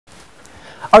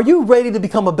Are you ready to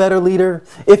become a better leader?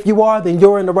 If you are, then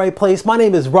you're in the right place. My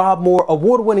name is Rob Moore,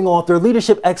 award-winning author,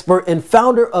 leadership expert, and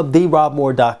founder of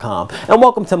therobmoore.com. And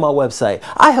welcome to my website.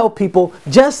 I help people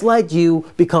just like you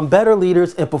become better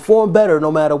leaders and perform better no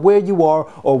matter where you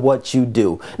are or what you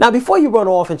do. Now, before you run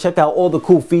off and check out all the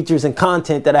cool features and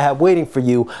content that I have waiting for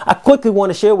you, I quickly want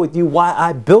to share with you why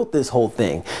I built this whole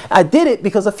thing. I did it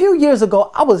because a few years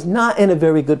ago, I was not in a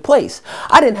very good place.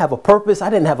 I didn't have a purpose, I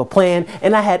didn't have a plan,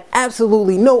 and I had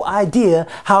absolutely no idea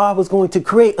how I was going to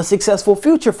create a successful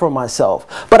future for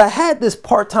myself. But I had this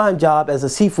part-time job as a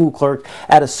seafood clerk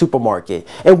at a supermarket.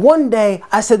 And one day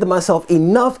I said to myself,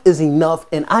 enough is enough,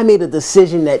 and I made a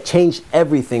decision that changed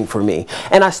everything for me.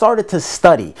 And I started to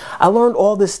study. I learned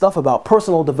all this stuff about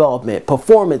personal development,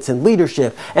 performance, and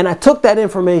leadership, and I took that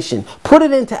information, put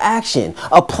it into action,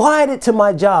 applied it to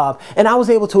my job, and I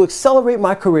was able to accelerate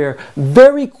my career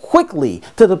very quickly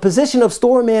to the position of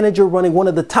store manager running one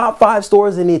of the top 5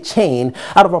 stores in the chain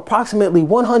out of approximately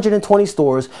 120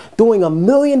 stores, doing $1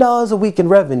 million a week in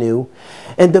revenue,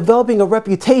 and developing a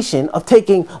reputation of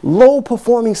taking low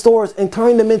performing stores and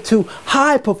turning them into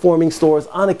high performing stores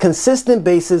on a consistent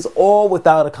basis, all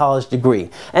without a college degree.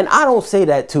 And I don't say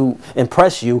that to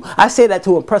impress you. I say that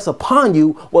to impress upon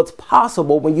you what's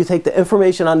possible when you take the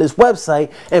information on this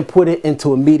website and put it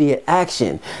into immediate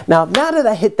action. Now that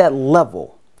I hit that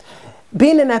level,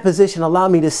 being in that position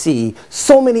allowed me to see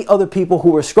so many other people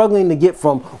who were struggling to get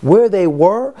from where they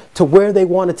were to where they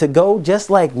wanted to go, just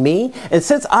like me. And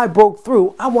since I broke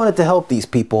through, I wanted to help these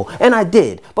people, and I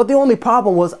did. But the only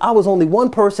problem was I was only one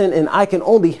person and I can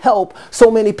only help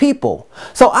so many people.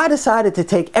 So I decided to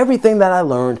take everything that I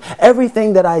learned,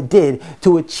 everything that I did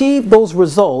to achieve those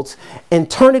results, and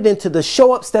turn it into the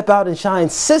show up, step out, and shine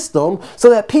system so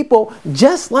that people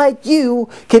just like you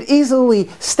could easily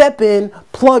step in,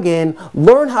 plug in,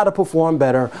 learn how to perform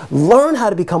better, learn how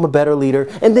to become a better leader,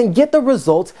 and then get the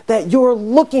results that you're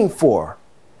looking for.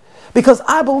 Because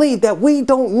I believe that we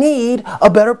don't need a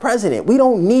better president. We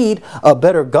don't need a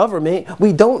better government.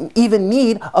 We don't even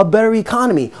need a better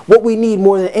economy. What we need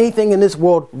more than anything in this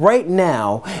world right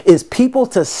now is people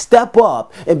to step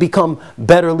up and become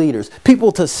better leaders.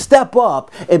 People to step up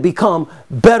and become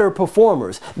better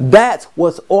performers. That's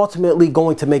what's ultimately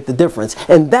going to make the difference.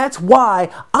 And that's why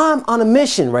I'm on a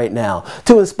mission right now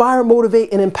to inspire,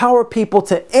 motivate, and empower people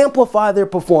to amplify their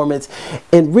performance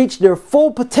and reach their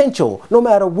full potential no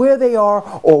matter where they are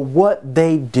or what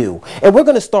they do. And we're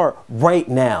going to start right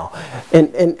now.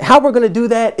 And how we're going to do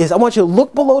that is I want you to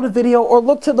look below the video or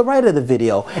look to the right of the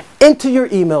video, enter your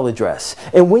email address.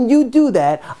 And when you do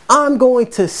that, I'm going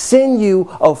to send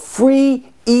you a free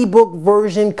ebook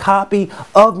version copy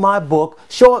of my book,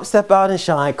 Show Up, Step Out, and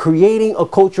Shine, Creating a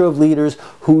Culture of Leaders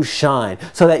Who Shine,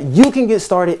 so that you can get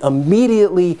started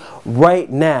immediately right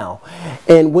now.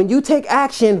 And when you take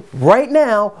action right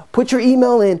now, put your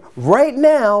email in right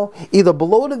now, either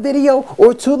below the video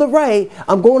or to the right,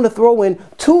 I'm going to throw in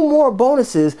 2 more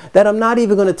bonuses that I'm not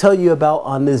even going to tell you about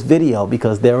on this video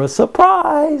because they're a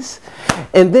surprise.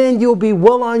 And then you'll be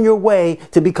well on your way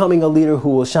to becoming a leader who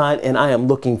will shine, and I am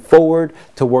looking forward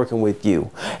to working with you.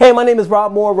 Hey, my name is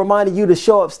Rob Moore, reminding you to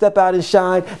show up, step out, and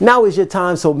shine. Now is your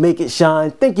time, so make it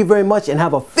shine. Thank you very much and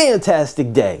have a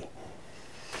fantastic day.